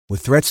With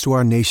threats to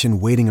our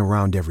nation waiting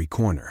around every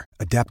corner,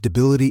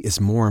 adaptability is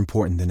more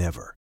important than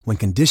ever. When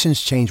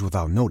conditions change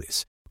without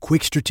notice,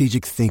 quick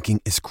strategic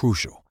thinking is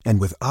crucial.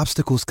 And with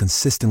obstacles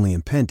consistently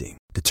impending,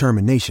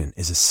 determination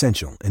is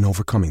essential in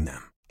overcoming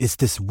them. It's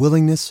this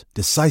willingness,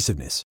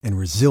 decisiveness, and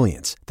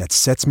resilience that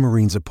sets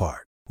Marines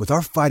apart. With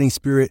our fighting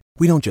spirit,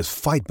 we don't just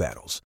fight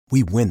battles,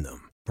 we win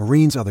them.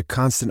 Marines are the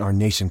constant our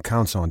nation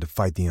counts on to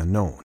fight the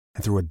unknown.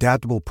 And through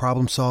adaptable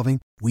problem solving,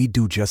 we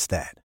do just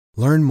that.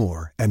 Learn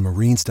more at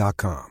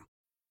marines.com.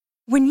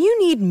 When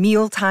you need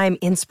mealtime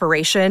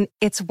inspiration,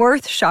 it's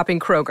worth shopping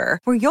Kroger,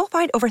 where you'll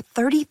find over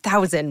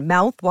 30,000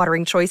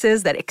 mouth-watering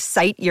choices that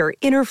excite your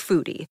inner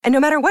foodie. And no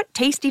matter what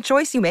tasty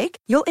choice you make,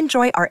 you'll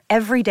enjoy our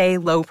everyday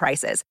low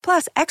prices,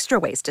 plus extra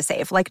ways to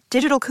save, like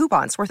digital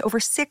coupons worth over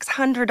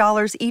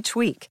 $600 each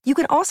week. You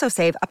can also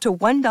save up to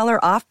 $1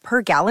 off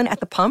per gallon at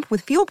the pump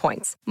with fuel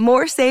points.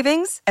 More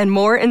savings and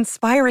more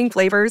inspiring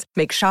flavors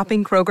make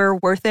shopping Kroger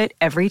worth it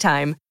every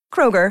time.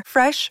 Kroger,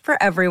 fresh for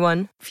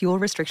everyone. Fuel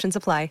restrictions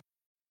apply.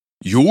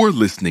 You're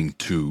listening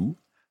to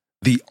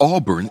the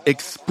Auburn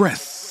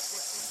Express.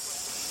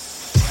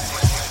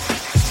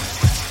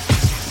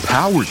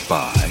 Powered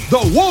by the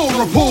War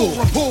Report.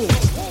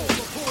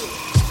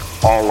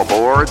 All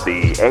aboard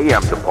the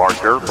AM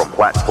departure from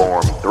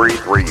platform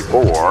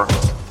 334,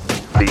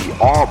 the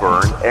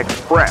Auburn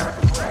Express.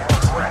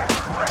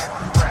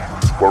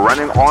 We're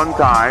running on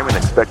time and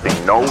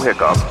expecting no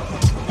hiccups.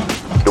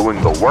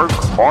 Doing the work,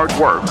 hard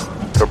work,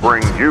 to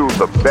bring you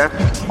the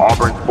best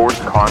Auburn sports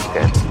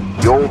content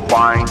you'll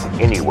find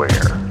anywhere.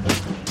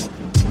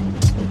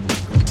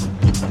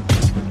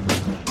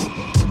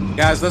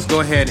 Guys, let's go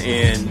ahead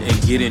and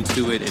get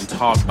into it and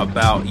talk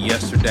about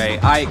yesterday.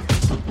 Ike,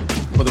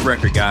 for the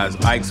record, guys,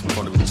 Ike's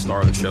going to be the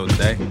star of the show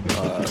today.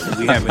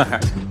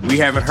 We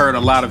haven't heard a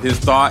lot of his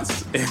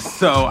thoughts, and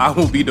so I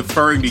will be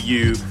deferring to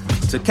you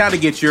to kind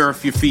of get your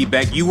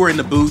feedback. You were in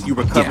the booth. You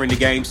were covering the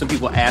game. Some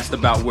people asked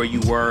about where you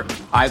were.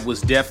 I was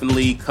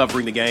definitely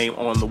covering the game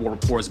on the War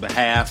Report's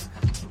behalf.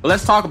 But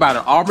let's talk about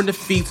it. Auburn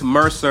defeats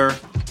Mercer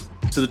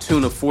to the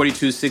tune of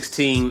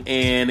 42-16.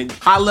 And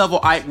high level,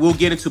 we'll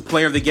get into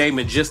player of the game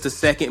in just a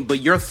second. But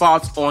your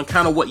thoughts on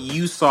kind of what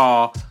you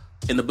saw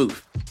in the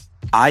booth?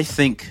 I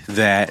think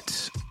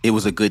that it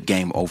was a good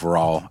game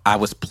overall. I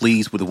was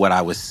pleased with what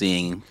I was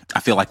seeing. I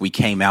feel like we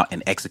came out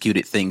and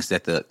executed things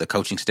that the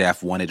coaching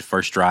staff wanted.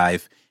 First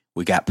drive,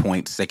 we got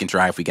points. Second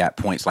drive, we got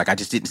points. Like, I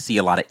just didn't see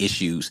a lot of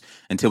issues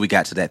until we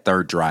got to that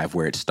third drive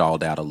where it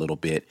stalled out a little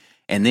bit.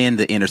 And then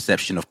the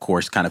interception, of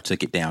course, kind of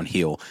took it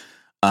downhill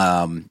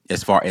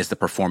as far as the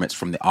performance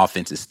from the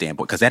offensive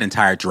standpoint. Because that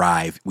entire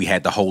drive, we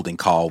had the holding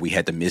call, we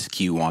had the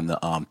miscue on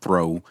the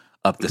throw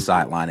up the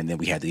sideline, and then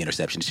we had the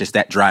interception. It's just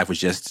that drive was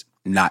just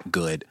not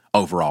good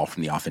overall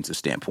from the offensive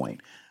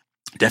standpoint.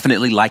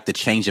 Definitely like the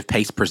change of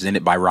pace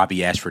presented by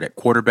Robbie Ashford at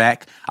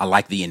quarterback. I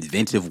like the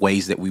inventive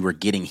ways that we were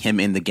getting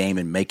him in the game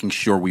and making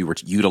sure we were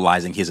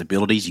utilizing his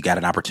abilities. You got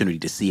an opportunity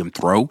to see him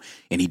throw,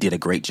 and he did a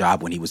great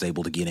job when he was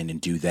able to get in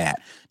and do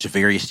that.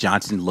 Javarius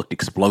Johnson looked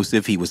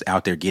explosive. He was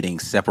out there getting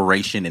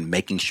separation and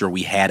making sure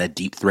we had a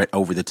deep threat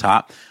over the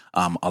top.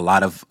 A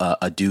lot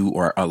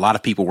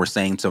of people were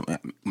saying, so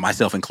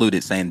myself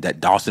included, saying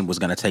that Dawson was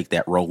going to take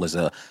that role as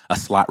a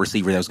slot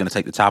receiver that was going to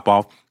take the top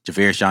off.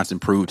 Javarius Johnson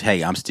proved,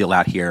 hey, I'm still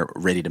out here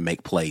ready to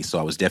make plays. So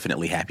I was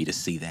definitely happy to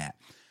see that.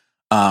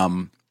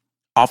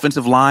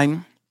 Offensive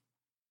line,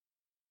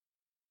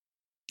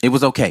 it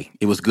was okay.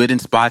 It was good in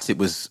spots. It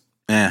was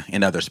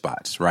in other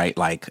spots, right?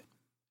 Like,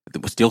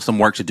 there was still some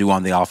work to do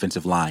on the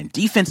offensive line.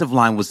 Defensive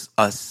line was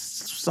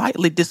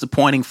slightly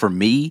disappointing for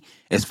me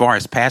as far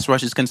as pass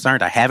rush is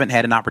concerned. I haven't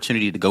had an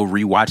opportunity to go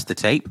rewatch the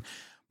tape,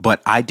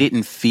 but I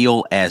didn't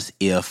feel as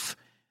if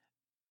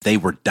they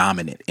were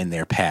dominant in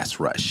their pass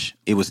rush.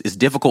 It's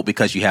difficult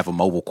because you have a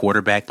mobile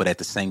quarterback, but at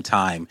the same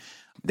time,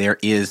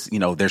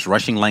 there's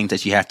rushing lanes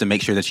that you have to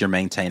make sure that you're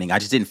maintaining. I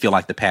just didn't feel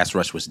like the pass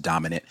rush was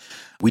dominant.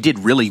 We did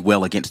really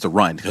well against the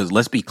run because,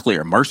 let's be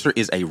clear, Mercer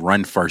is a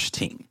run-first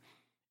team,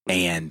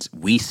 and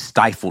we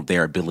stifled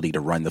their ability to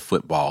run the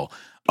football.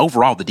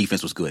 Overall, the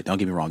defense was good. Don't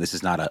get me wrong. This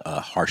is not a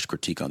harsh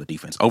critique on the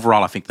defense.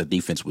 Overall, I think the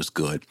defense was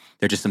good.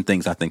 There are just some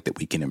things I think that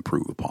we can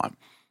improve upon.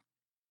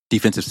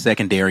 Defensive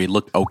secondary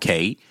looked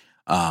okay.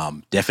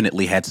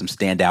 Definitely had some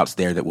standouts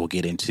there that we'll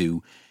get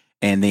into.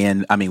 And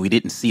then, we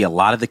didn't see a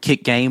lot of the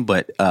kick game,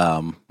 but,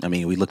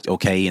 we looked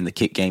okay in the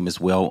kick game as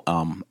well.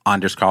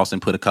 Anders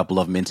Carlson put a couple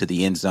of them into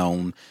the end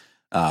zone.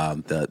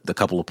 The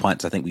couple of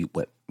punts, I think we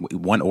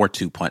one or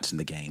two punts in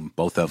the game.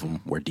 Both of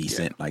them were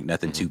decent, like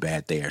nothing too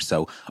bad there.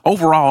 So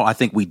overall, I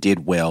think we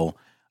did well,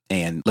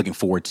 and looking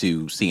forward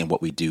to seeing what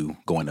we do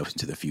going up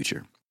into the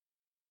future.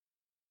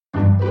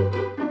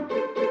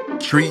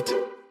 Treat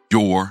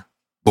your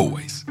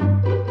boys.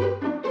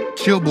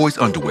 Chill Boys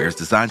underwear is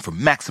designed for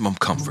maximum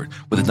comfort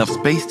with enough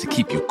space to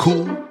keep you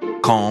cool,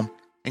 calm,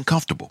 and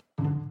comfortable.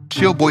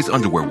 Chill Boys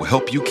underwear will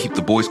help you keep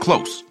the boys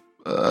close.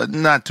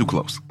 Not too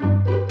close.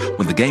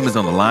 When the game is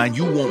on the line,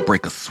 you won't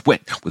break a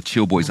sweat with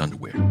Chill Boys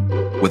underwear.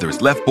 Whether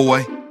it's left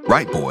boy,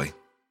 right boy,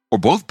 or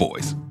both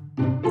boys,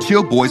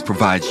 Chill Boys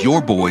provides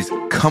your boys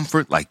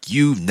comfort like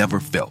you've never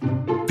felt.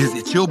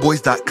 Visit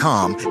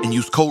chillboys.com and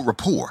use code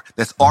RAPPORT,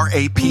 that's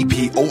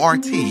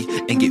RAPPORT,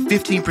 and get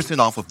 15%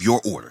 off of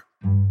your order.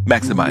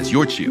 Maximize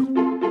your chill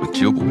with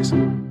Chill Boys.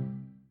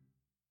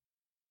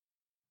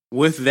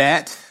 With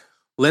that,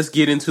 let's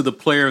get into the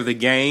player of the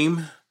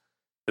game.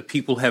 The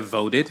people have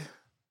voted.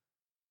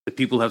 The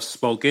people have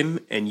spoken.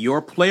 And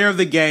your player of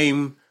the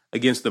game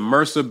against the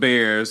Mercer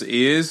Bears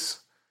is...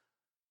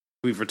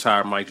 We've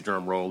retired Mike's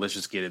drum roll. Let's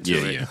just get into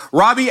it. Yeah.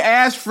 Robbie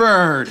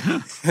Ashford.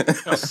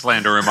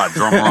 Slander in my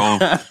drum roll.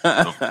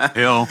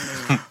 Hill.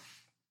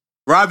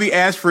 Robbie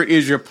Ashford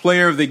is your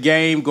player of the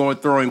game,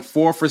 throwing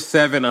 4 for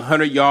 7,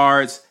 100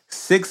 yards,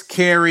 6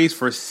 carries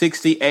for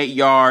 68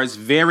 yards.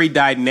 Very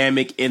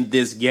dynamic in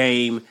this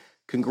game.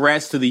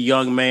 Congrats to the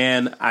young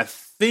man. I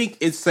think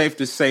it's safe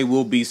to say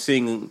we'll be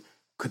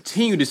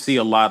continue to see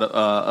a lot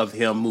of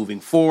him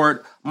moving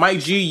forward. Mike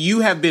G,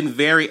 you have been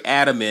very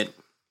adamant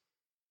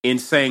in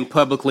saying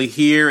publicly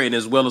here and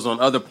as well as on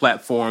other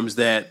platforms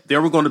that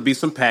there were going to be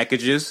some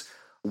packages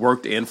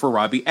worked in for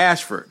Robbie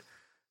Ashford.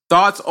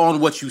 Thoughts on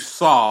what you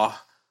saw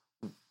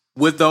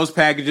with those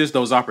packages,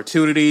 those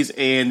opportunities,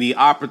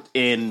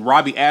 and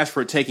Robbie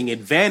Ashford taking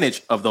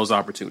advantage of those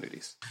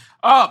opportunities?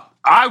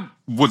 I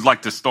would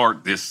like to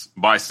start this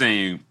by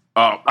saying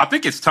I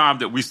think it's time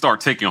that we start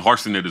taking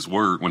Harsin at his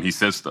word when he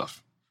says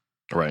stuff.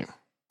 Right.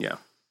 Yeah.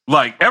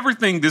 Like,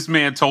 everything this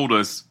man told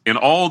us in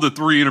all the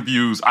 3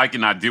 interviews Ike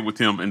and I did with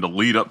him in the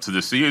lead up to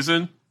the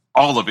season,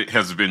 all of it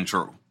has been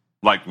true.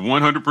 Like,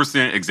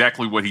 100%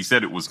 exactly what he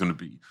said it was going to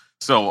be.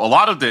 So a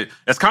lot of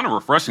it's kind of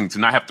refreshing to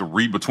not have to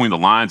read between the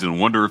lines and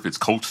wonder if it's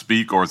coach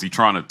speak or is he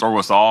trying to throw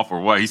us off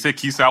or what. He said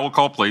Keysal will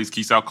call plays.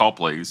 Keysal call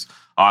plays.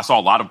 I saw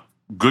a lot of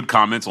good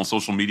comments on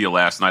social media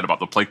last night about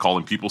the play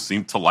calling. People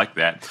seemed to like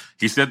that.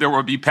 He said there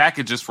would be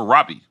packages for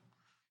Robbie.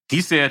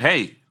 He said,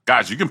 hey,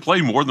 guys, you can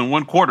play more than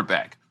one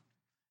quarterback.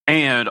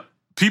 And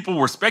people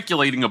were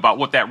speculating about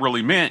what that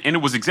really meant, and it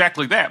was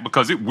exactly that,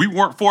 because we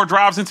weren't 4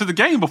 drives into the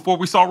game before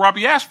we saw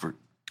Robbie Ashford.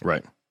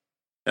 Right.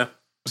 Yeah.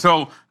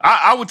 So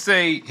I would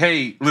say,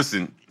 hey,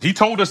 listen, he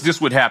told us this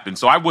would happen,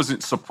 so I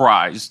wasn't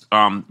surprised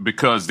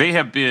because they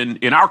have been,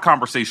 in our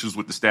conversations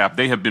with the staff,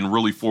 they have been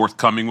really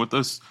forthcoming with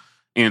us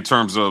in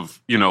terms of,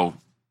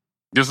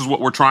 this is what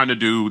we're trying to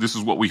do, this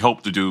is what we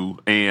hope to do,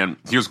 and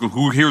here's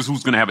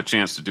who's going to have a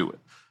chance to do it.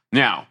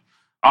 Now,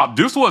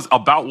 this was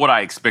about what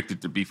I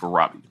expected to be for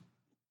Robbie.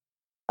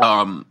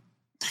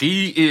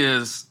 He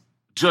is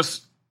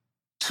just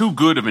too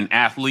good of an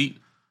athlete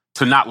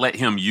to not let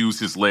him use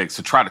his legs,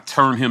 to try to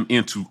turn him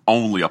into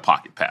only a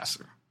pocket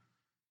passer.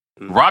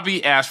 Mm-hmm.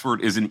 Robbie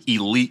Ashford is an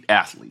elite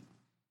athlete.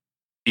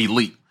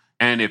 Elite.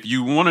 And if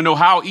you want to know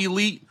how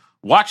elite,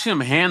 watch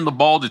him hand the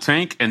ball to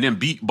Tank and then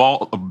beat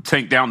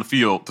Tank down the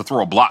field to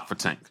throw a block for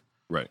Tank.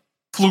 Right.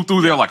 Flew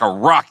through there like a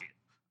rocket.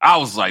 I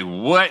was like,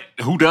 what?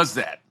 Who does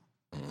that?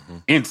 Mm-hmm.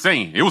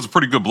 Insane. It was a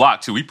pretty good block,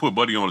 too. He put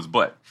Buddy on his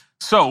butt.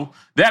 So,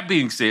 that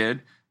being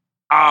said,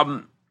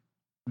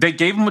 they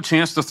gave him a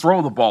chance to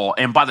throw the ball.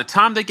 And by the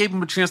time they gave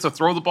him a chance to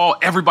throw the ball,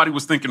 everybody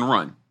was thinking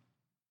run.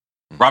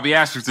 Robbie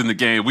Ashford's in the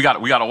game. We got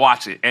to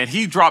watch it. And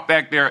he dropped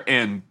back there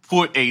and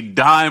put a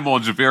dime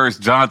on Javaris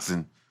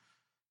Johnson,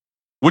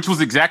 which was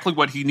exactly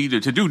what he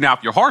needed to do. Now,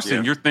 if you're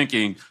Harsin, you're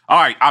thinking, all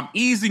right, I'm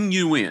easing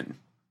you in.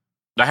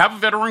 I have a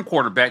veteran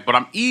quarterback, but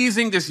I'm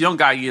easing this young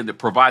guy in that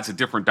provides a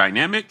different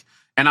dynamic,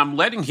 and I'm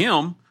letting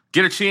him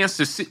get a chance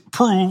to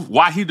prove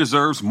why he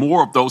deserves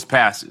more of those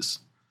passes.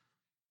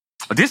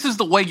 This is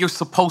the way you're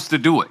supposed to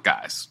do it,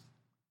 guys.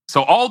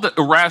 So all the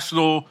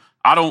irrational,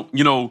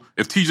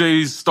 if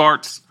TJ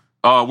starts,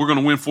 we're going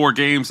to win 4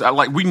 games.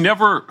 We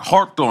never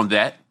harped on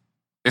that.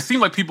 It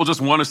seemed like people just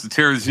want us to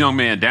tear this young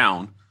man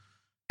down.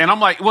 And I'm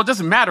like, well, it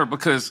doesn't matter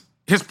because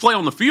his play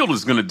on the field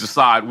is going to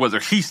decide whether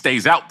he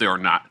stays out there or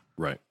not.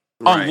 Right.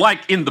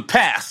 Unlike in the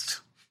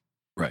past.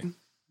 Right.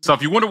 So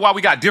if you wonder why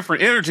we got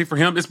different energy for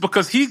him, it's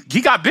because he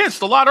got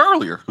benched a lot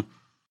earlier.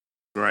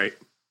 Right.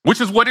 Which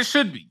is what it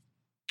should be.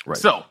 Right.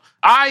 So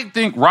I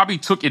think Robbie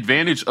took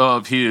advantage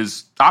of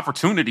his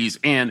opportunities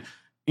and,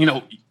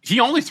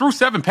 he only threw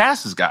 7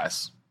 passes,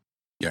 guys.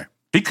 Yeah.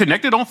 He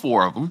connected on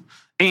 4 of them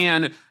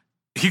and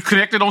he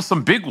connected on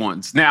some big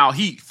ones. Now,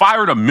 he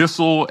fired a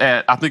missile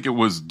at, I think it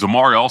was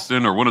Damari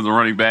Alston or one of the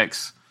running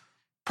backs.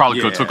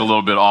 Probably could have took a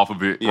little bit off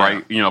of it,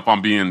 right? If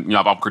I'm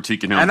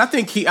critiquing him. And I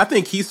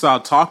think Esau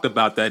talked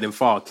about that in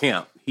fall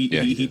camp.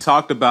 He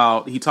talked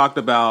about throwing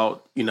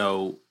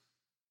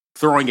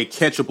a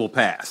catchable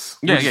pass.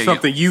 Which is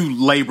something you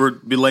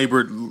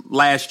belabored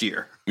last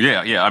year.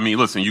 Yeah. I mean,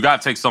 listen, you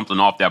got to take something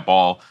off that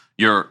ball.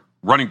 Your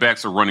running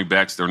backs are running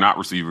backs; they're not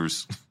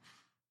receivers.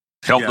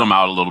 Help them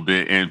out a little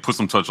bit and put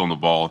some touch on the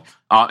ball.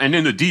 And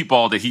then the deep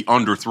ball that he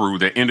underthrew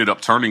that ended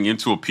up turning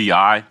into a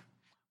PI.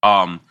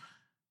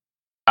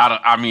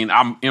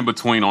 I'm in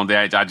between on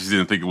that. I just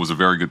didn't think it was a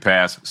very good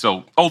pass.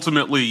 So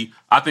ultimately,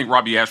 I think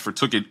Robbie Ashford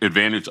took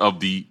advantage of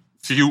the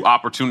few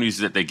opportunities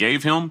that they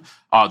gave him.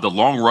 The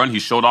long run, he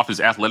showed off his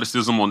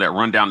athleticism on that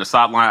run down the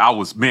sideline.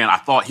 I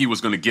thought he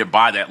was going to get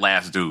by that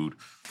last dude.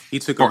 He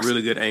took a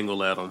really good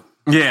angle at him.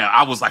 Yeah,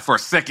 I was like, for a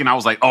second, I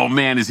was like, oh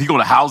man, is he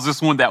going to house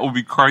this one? That would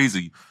be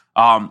crazy.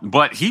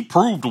 But he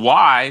proved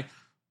why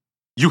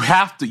you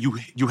have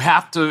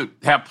to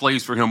have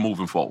plays for him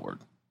moving forward.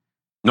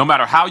 No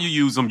matter how you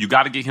use him, you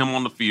got to get him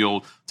on the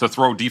field to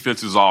throw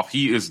defenses off.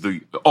 He is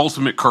the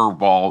ultimate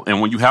curveball. And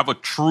when you have a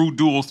true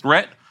dual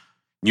threat,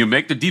 you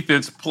make the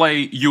defense play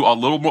you a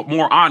little bit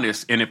more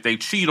honest. And if they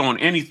cheat on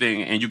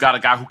anything and you got a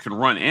guy who can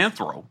run and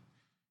throw,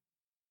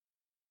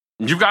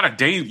 you've got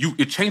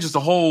it changes the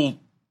whole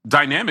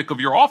dynamic of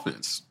your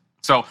offense.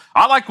 So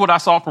I like what I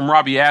saw from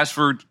Robbie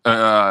Ashford.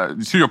 To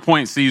your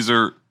point,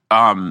 Caesar,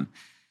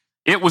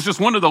 it was just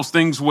one of those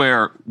things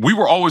where we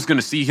were always going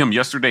to see him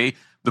yesterday.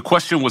 The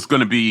question was going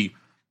to be,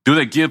 do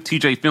they give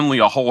TJ Finley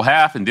a whole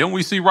half and then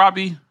we see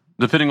Robbie,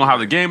 depending on how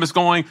the game is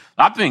going?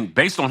 I think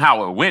based on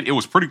how it went, it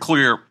was pretty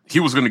clear he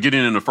was going to get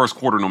in the first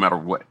quarter no matter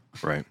what.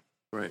 Right.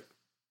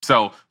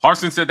 So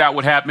Harsin said that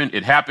would happen.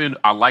 It happened.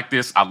 I like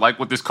this. I like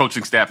what this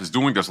coaching staff is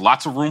doing. There's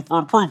lots of room for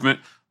improvement,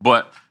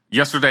 but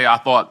yesterday I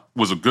thought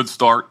was a good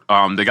start.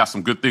 They got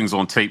some good things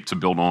on tape to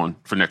build on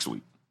for next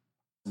week.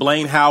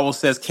 Blaine Howell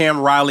says Cam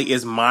Riley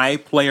is my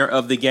player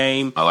of the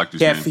game. I like this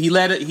name. He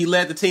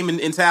led the team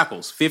in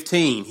tackles,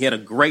 15. He had a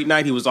great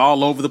night. He was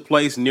all over the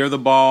place, near the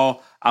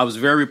ball. I was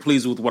very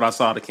pleased with what I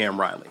saw to Cam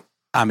Riley.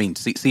 I mean,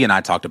 C and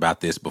I talked about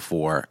this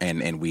before,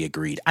 and we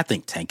agreed. I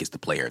think Tank is the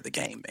player of the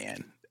game,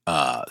 man.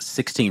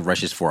 16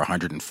 rushes for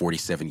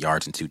 147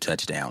 yards and 2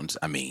 touchdowns.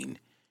 I mean,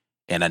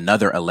 and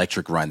another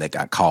electric run that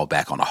got called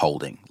back on a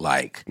holding.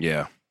 Like,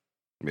 yeah.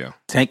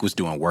 Tank was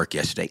doing work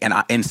yesterday,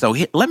 and so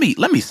let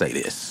me say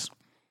this.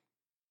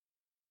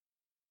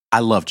 I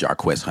love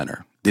Jarquez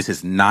Hunter. This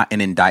is not an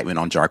indictment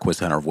on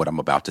Jarquez Hunter of what I'm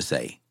about to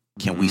say.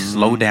 Can we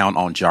slow down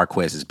on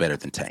Jarquez is better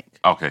than Tank?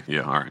 Okay,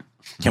 yeah, all right.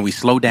 Can we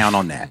slow down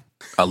on that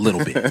a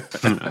little bit?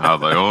 I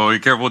was like, oh, be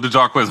careful with the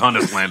Jarquez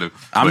Hunter slander.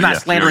 I'm not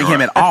slandering him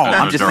at all.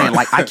 I'm just saying,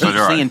 like, I keep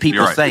seeing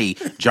people say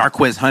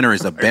Jarquez Hunter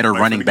is a better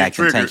running back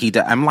than Tank.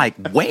 I'm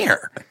like,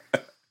 where?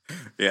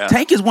 Yeah.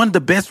 Tank is one of the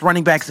best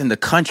running backs in the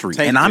country.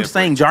 Tank's and I'm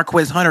different. saying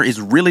Jarquez Hunter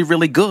is really,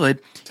 really good.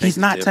 He's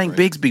not Tank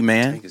Bigsby,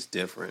 man. Tank is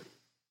different.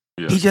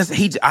 Yeah. He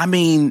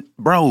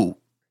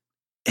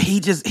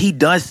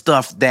does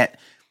stuff that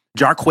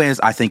Jarquez,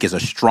 I think, is a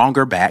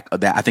stronger back.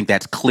 I think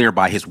that's clear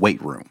by his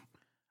weight room.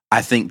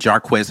 I think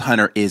Jarquez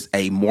Hunter is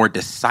a more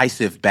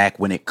decisive back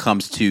when it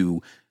comes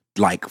to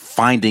like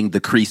finding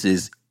the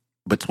creases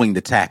between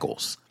the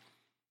tackles.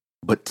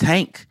 But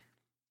Tank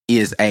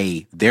is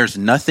there's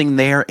nothing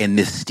there and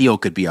this still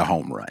could be a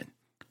home run.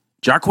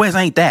 Jarquez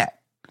ain't that.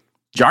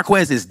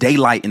 Jarquez is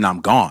daylight and I'm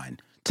gone.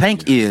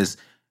 Tank is,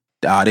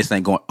 this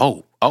ain't going,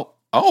 oh.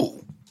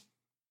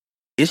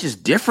 It's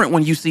just different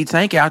when you see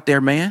Tank out there,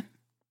 man.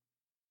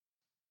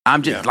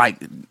 I'm just like,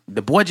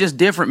 the boy just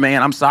different,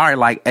 man. I'm sorry.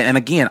 Like, and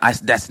again,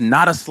 that's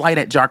not a slight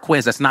at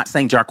Jarquez. That's not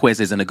saying Jarquez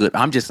isn't a good.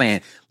 I'm just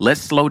saying, let's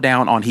slow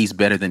down on he's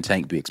better than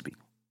Tank Bigsby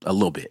a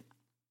little bit.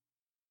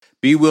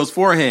 B. Will's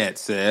forehead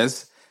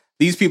says,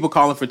 these people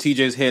calling for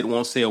TJ's head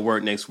won't say a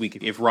word next week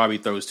if Robbie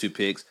throws 2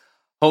 picks.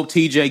 Hope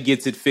TJ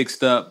gets it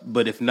fixed up,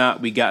 but if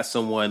not, we got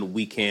someone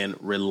we can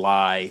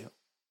rely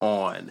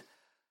on.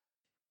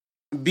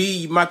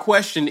 B, my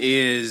question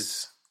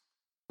is,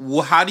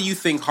 how do you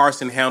think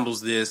Harsin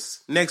handles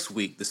this next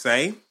week? The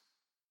same?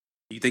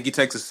 You think he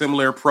takes a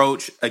similar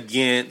approach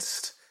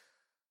against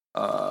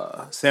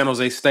San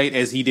Jose State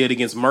as he did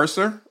against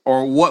Mercer?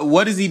 Or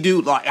what does he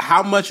do? Like,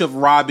 how much of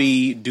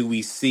Robbie do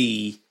we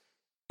see?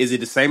 Is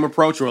it the same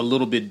approach or a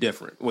little bit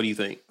different? What do you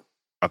think?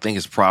 I think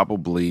it's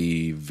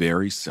probably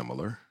very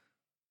similar.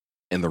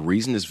 And the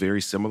reason it's very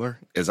similar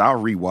is I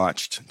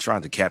rewatched,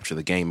 trying to capture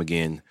the game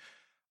again.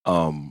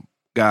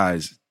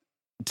 Guys,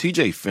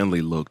 TJ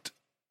Finley looked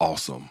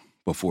awesome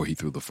before he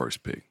threw the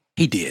first pick.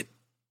 He did.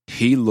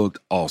 He looked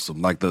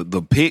awesome. Like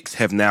the picks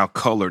have now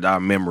colored our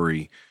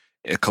memory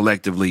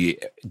collectively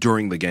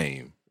during the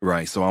game,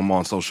 right? So I'm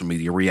on social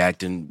media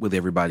reacting with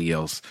everybody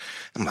else.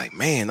 I'm like,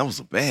 man, those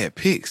are bad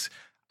picks.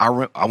 I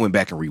went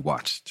back and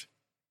rewatched.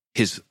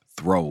 His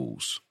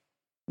throws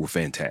were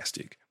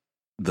fantastic.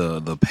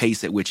 The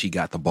pace at which he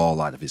got the ball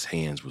out of his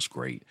hands was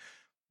great.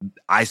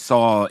 I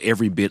saw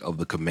every bit of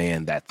the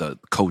command that the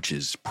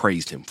coaches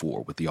praised him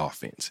for with the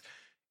offense.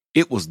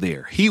 It was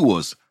there.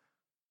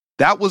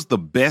 That was the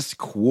best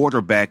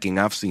quarterbacking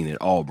I've seen at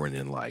Auburn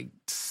in like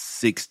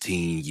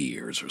 16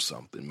 years or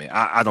something, man.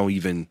 I don't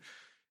even,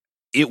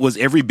 it was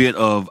every bit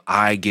of,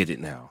 I get it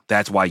now.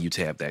 That's why you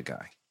tab that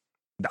guy.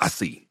 I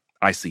see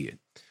it.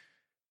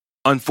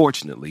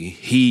 Unfortunately,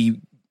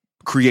 he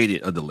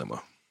created a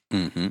dilemma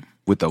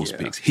with those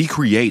picks. He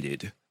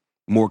created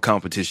more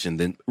competition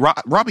than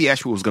Robbie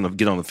Ashford was going to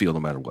get on the field no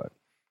matter what.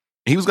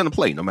 He was going to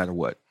play no matter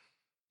what.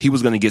 He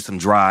was going to get some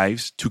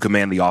drives to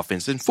command the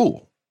offense in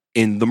full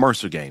in the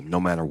Mercer game, no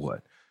matter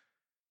what.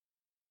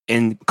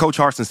 And Coach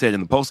Harsin said in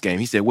the postgame,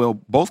 he said, well,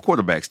 both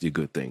quarterbacks did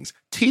good things.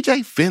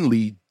 TJ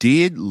Finley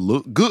did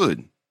look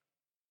good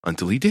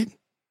until he didn't.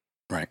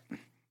 Right.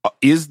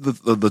 Is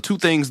the two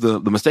things, the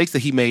mistakes that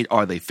he made,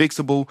 are they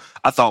fixable?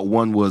 I thought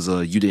one was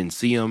you didn't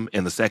see him,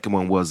 and the second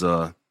one was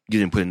you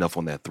didn't put enough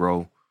on that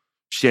throw.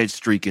 Shed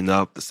streaking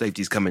up, the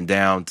safety's coming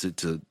down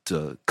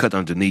to cut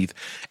underneath.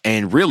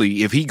 And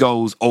really, if he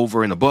goes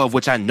over and above,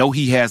 which I know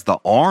he has the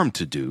arm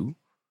to do,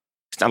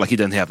 it's not like he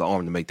doesn't have the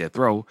arm to make that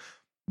throw,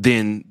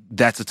 then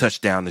that's a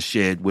touchdown to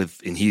Shed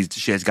and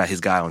Shed's got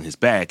his guy on his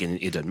back,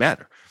 and it doesn't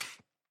matter.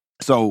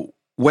 So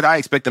what I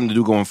expect them to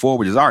do going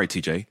forward is, all right,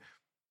 TJ,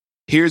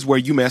 here's where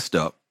you messed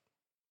up.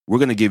 We're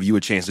going to give you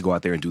a chance to go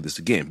out there and do this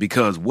again.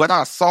 Because what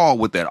I saw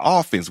with that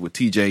offense with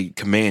TJ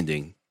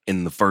commanding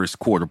in the first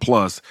quarter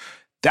plus,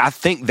 I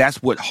think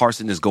that's what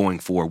Harsin is going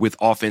for with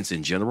offense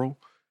in general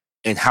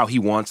and how he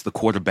wants the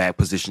quarterback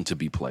position to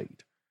be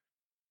played.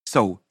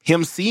 So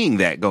him seeing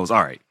that goes,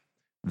 all right,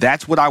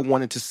 that's what I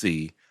wanted to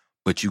see,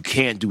 but you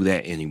can't do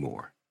that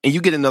anymore. And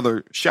you get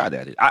another shot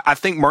at it. I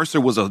think Mercer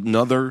was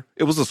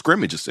it was a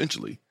scrimmage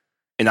essentially.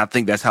 And I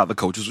think that's how the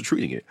coaches were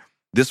treating it.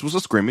 This was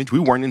a scrimmage. We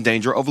weren't in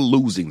danger of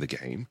losing the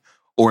game,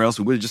 or else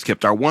we would have just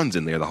kept our ones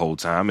in there the whole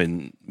time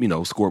and,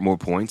 scored more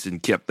points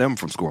and kept them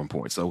from scoring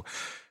points. So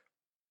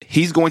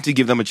he's going to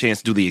give them a chance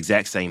to do the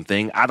exact same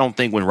thing. I don't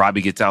think when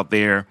Robbie gets out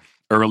there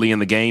early in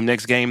the game,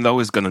 next game, though,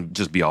 it's going to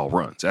just be all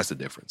runs. That's the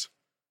difference.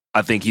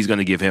 I think he's going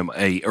to give him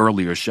a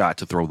earlier shot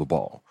to throw the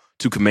ball,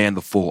 to command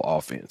the full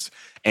offense.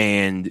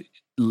 And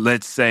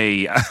let's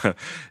say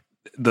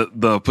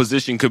the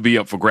position could be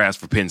up for grabs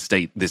for Penn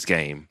State this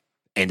game.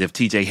 And if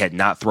TJ had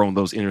not thrown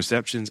those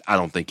interceptions, I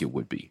don't think it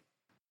would be.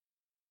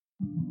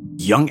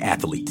 Young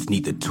athletes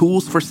need the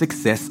tools for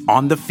success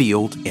on the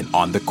field and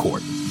on the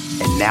court.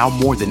 And now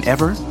more than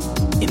ever,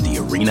 in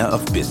the arena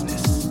of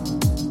business.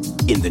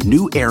 In the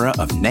new era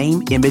of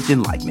name, image,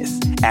 and likeness,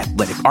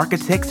 Athletic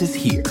Architects is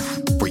here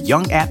for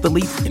young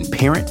athletes and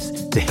parents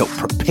to help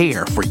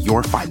prepare for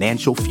your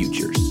financial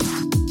futures.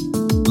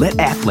 Let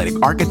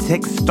Athletic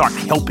Architects start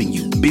helping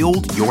you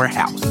build your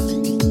house.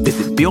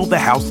 Visit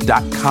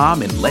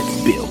buildthehouse.com and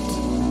let's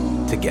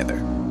build together.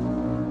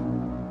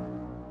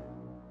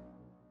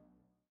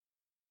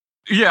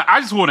 Yeah,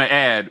 I just want to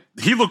add,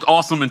 he looked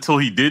awesome until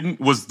he didn't,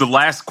 was the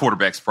last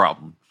quarterback's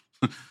problem.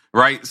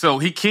 Right? So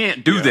he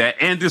can't do that.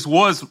 And this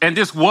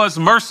was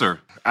Mercer.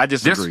 I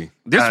disagree.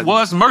 This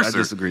was Mercer.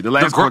 I disagree. The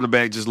last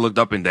quarterback just looked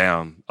up and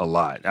down a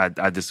lot.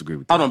 I disagree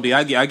with that. Hold on, B.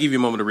 I give you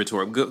a moment of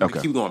retort.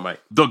 Okay. Keep going,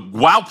 Mike. The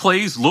wow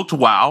plays looked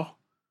wow,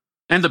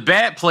 and the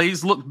bad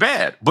plays looked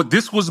bad. But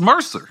this was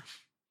Mercer.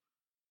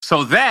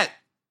 So that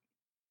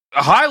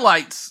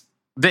highlights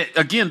that,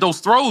 again, those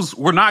throws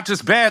were not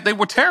just bad, they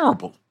were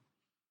terrible.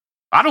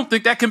 I don't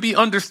think that can be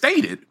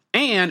understated.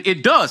 And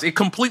it does. It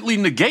completely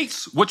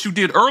negates what you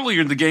did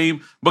earlier in the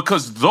game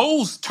because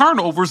those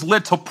turnovers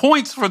led to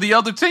points for the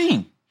other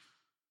team.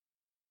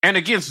 And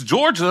against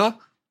Georgia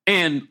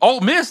and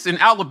Ole Miss and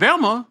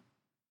Alabama,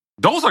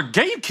 those are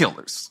game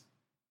killers.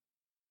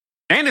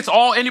 And it's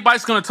all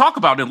anybody's going to talk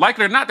about. And like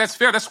it or not, that's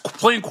fair. That's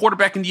playing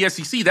quarterback in the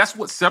SEC. That's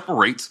what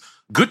separates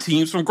good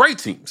teams from great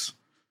teams.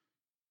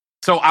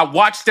 So I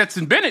watched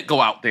Stetson Bennett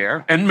go out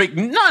there and make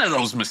none of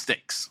those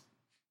mistakes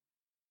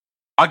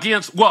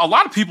against what a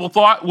lot of people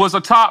thought was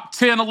a top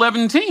 10,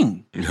 11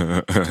 team.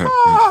 Right?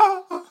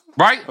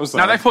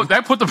 Now they put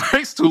the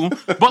brakes to him.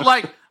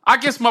 But I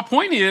guess my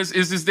point is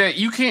that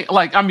you can't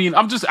I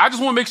just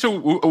want to make sure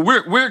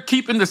we're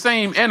keeping the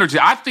same energy.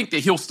 I think that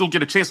he'll still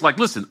get a chance.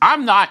 Listen,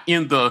 I'm not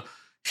in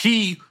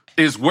he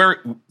is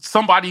where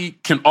somebody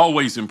can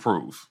always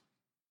improve.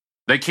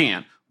 They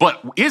can.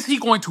 But is he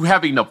going to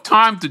have enough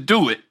time to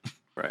do it?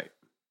 Right.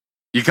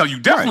 Because you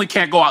definitely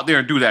can't go out there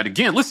and do that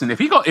again. Listen, if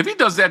he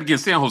does that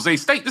against San Jose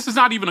State, this is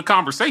not even a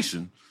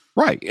conversation.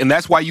 Right. And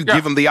that's why you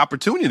give him the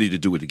opportunity to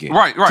do it again.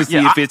 Right. To see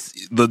if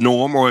it's the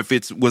norm or if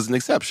it was an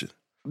exception.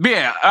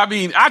 Yeah. I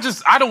mean,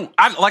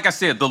 like I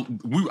said,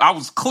 I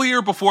was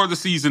clear before the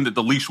season that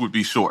the leash would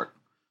be short.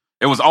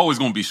 It was always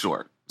going to be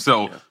short.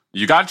 So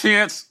you got a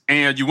chance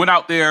and you went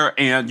out there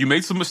and you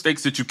made some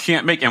mistakes that you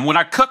can't make. And when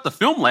I cut the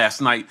film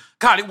last night,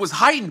 God, it was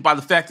heightened by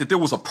the fact that there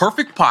was a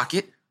perfect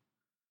pocket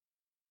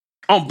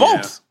on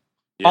both.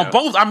 Yeah. On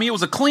both. I mean, it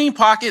was a clean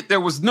pocket. There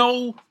was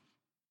no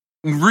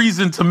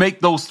reason to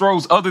make those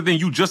throws other than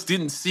you just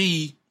didn't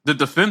see the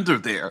defender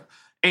there.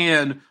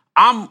 And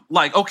I'm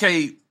like,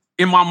 okay,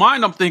 in my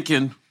mind, I'm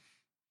thinking,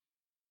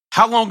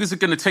 how long is it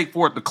going to take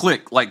for it to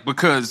click?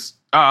 Because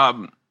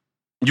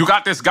you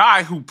got this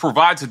guy who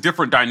provides a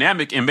different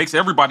dynamic and makes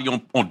everybody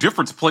on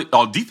defense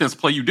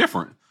play you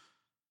different.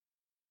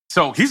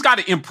 So he's got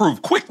to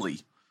improve quickly.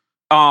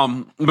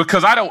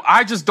 Because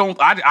I just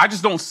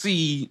don't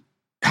see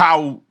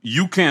how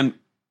you can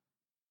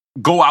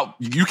go out.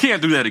 You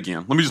can't do that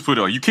again. Let me just put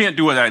it on. You can't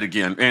do that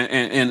again.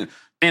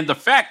 And the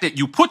fact that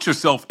you put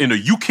yourself in a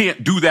you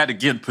can't do that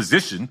again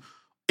position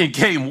in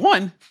game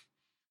one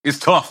is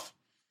tough.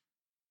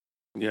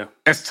 Yeah.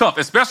 It's tough,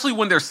 especially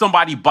when there's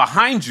somebody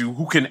behind you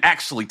who can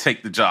actually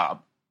take the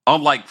job,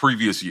 unlike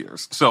previous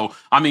years. So,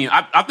 I mean,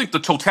 I think the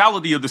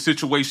totality of the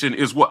situation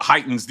is what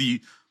heightens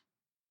the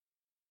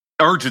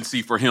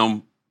urgency for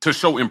him to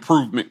show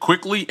improvement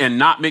quickly and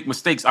not make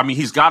mistakes. I mean,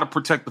 he's got to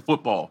protect the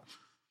football.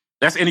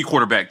 That's any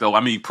quarterback, though. I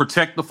mean,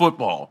 protect the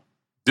football.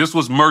 This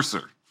was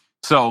Mercer.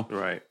 So,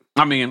 right.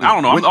 I mean, I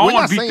don't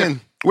know.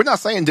 We're not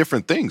saying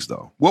different things,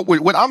 though.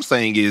 What I'm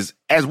saying is,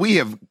 as we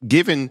have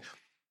given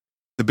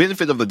the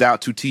benefit of the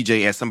doubt to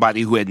TJ as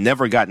somebody who had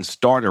never gotten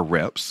starter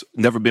reps,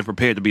 never been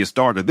prepared to be a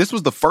starter, this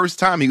was the first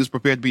time he was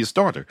prepared to be a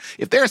starter.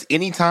 If there's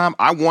any time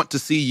I want to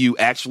see you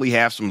actually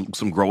have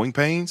some growing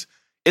pains,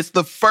 it's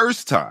the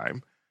first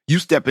time you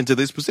step into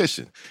this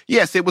position.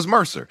 Yes, it was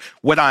Mercer.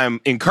 What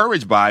I'm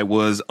encouraged by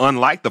was,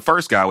 unlike the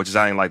first guy, which is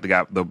I didn't like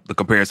the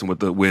comparison with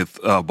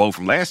Bo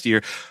from last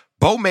year,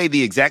 Bo made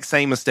the exact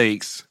same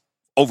mistakes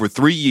over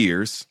 3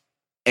 years,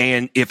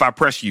 and if I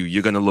press you,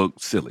 you're going to look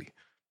silly.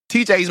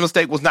 TJ's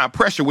mistake was not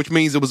pressure, which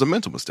means it was a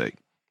mental mistake.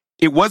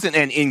 It wasn't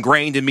an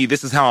ingrained in me,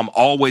 this is how I'm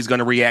always going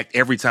to react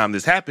every time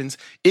this happens.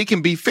 It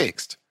can be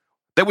fixed.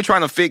 They were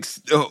trying to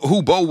fix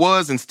who Bo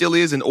was and still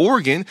is in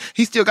Oregon.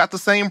 He still got the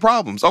same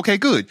problems. Okay,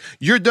 good.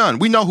 You're done.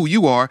 We know who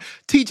you are.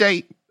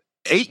 TJ,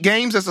 8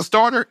 games as a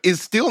starter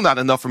is still not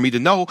enough for me to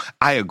know.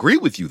 I agree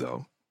with you,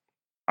 though.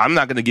 I'm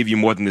not going to give you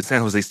more than the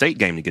San Jose State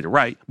game to get it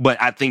right,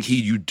 but I think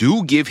you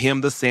do give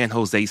him the San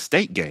Jose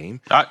State game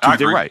to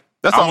get it right.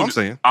 That's all I'm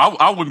saying.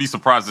 I wouldn't be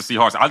surprised to see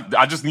Harsin.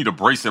 I just need to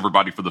brace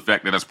everybody for the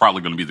fact that that's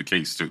probably going to be the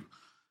case too.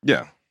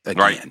 Yeah.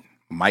 Again, right.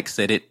 Mike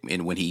said it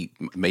when he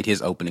made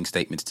his opening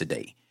statements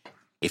today.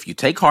 If you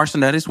take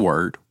Harsin at his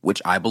word,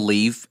 which I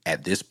believe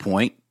at this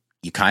point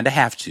you kind of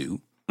have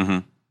to,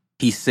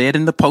 he said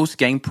in the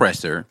post-game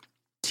presser,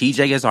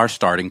 TJ is our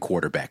starting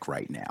quarterback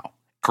right now.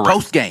 Correct.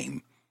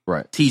 Post-game.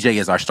 Right. TJ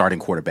is our starting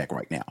quarterback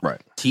right now. Right.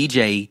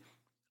 TJ,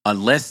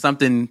 unless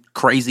something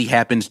crazy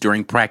happens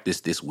during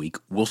practice this week,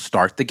 will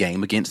start the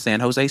game against San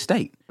Jose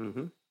State.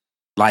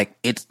 Like,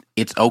 it's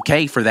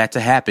okay for that to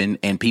happen,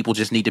 and people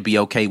just need to be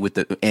okay with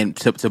it. And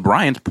to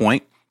Brian's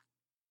point,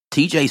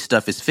 TJ's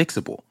stuff is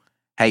fixable.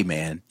 Hey,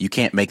 man, you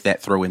can't make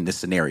that throw in this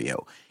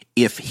scenario.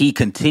 If he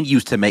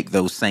continues to make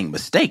those same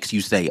mistakes,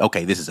 you say,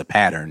 okay, this is a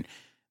pattern.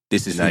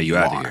 This is now who you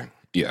out are. of here.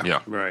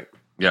 Yeah. Right.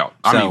 Yeah.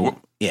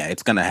 Yeah,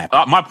 it's going to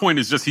happen. My point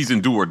is just he's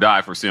in do or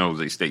die for San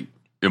Jose State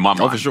in my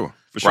mind. Oh, for sure.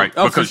 Right.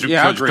 Oh, because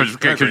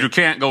you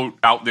can't go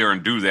out there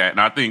and do that. And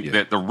I think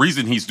that the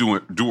reason he's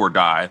doing do or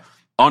die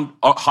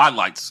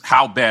highlights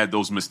how bad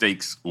those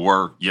mistakes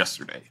were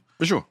yesterday.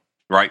 For sure.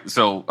 Right.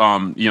 So,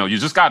 you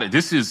just got it.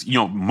 This is, a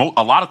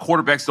lot of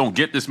quarterbacks don't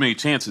get this many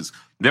chances.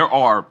 There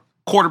are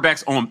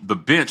quarterbacks on the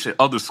bench at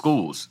other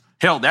schools.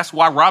 Hell, that's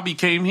why Robbie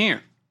came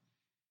here.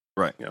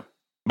 Right. Yeah.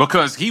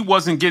 Because he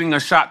wasn't getting a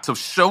shot to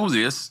show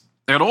this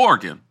at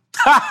Oregon.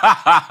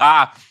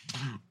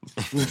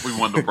 We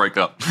wanted to break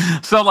up.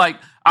 So,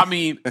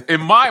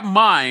 in my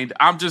mind,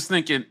 I'm just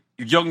thinking,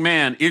 young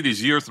man, it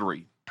is year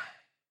 3.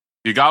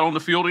 You got on the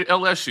field at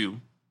LSU.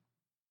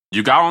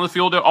 You got on the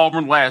field at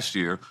Auburn last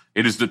year.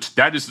 That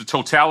is the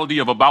totality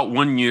of about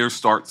 1 year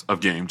starts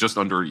of game, just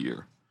under a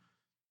year.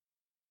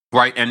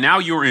 Right, and now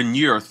you're in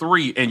year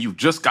 3, and you've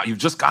just got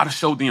to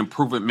show the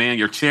improvement, man.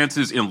 Your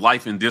chances in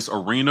life in this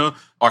arena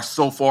are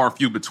so far and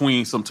few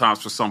between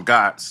sometimes for some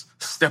guys.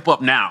 Step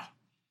up now.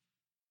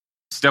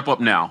 Step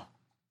up now.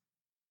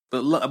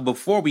 But look,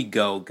 before we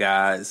go,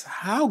 guys,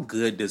 how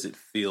good does it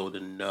feel to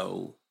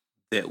know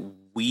that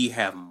we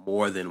have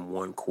more than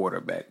one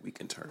quarterback we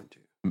can turn to?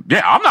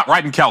 Yeah, I'm not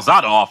writing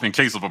Calzada off in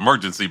case of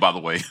emergency, by the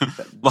way.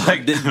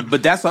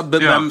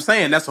 I'm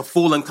saying that's a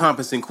full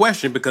encompassing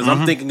question because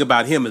I'm thinking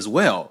about him as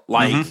well.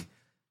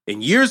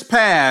 In years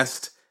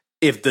past,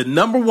 if the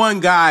number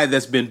one guy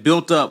that's been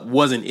built up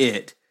wasn't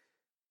it,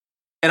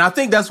 and I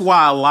think that's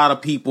why a lot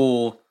of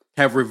people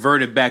have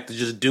reverted back to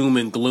just doom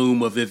and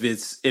gloom of if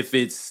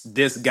it's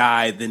this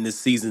guy, then this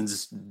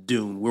season's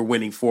doomed. We're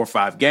winning 4 or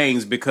 5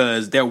 games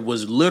because there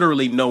was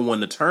literally no one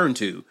to turn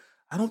to.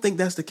 I don't think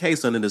that's the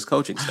case under this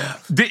coaching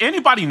staff. Did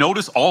anybody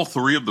notice all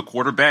 3 of the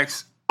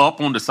quarterbacks up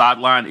on the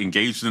sideline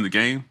engaged in the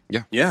game?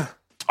 Yeah.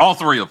 All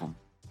 3 of them.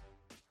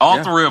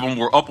 All 3 of them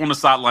were up on the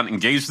sideline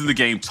engaged in the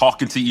game,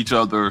 talking to each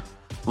other.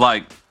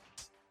 Come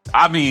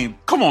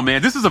on,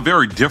 man. This is a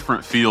very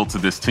different feel to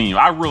this team.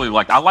 I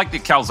like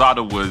that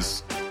Calzada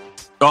was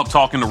up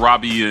talking to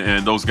Robbie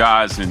and those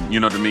guys and, you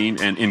know what I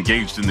mean, and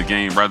engaged in the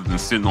game rather than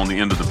sitting on the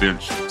end of the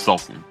bench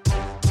sulking.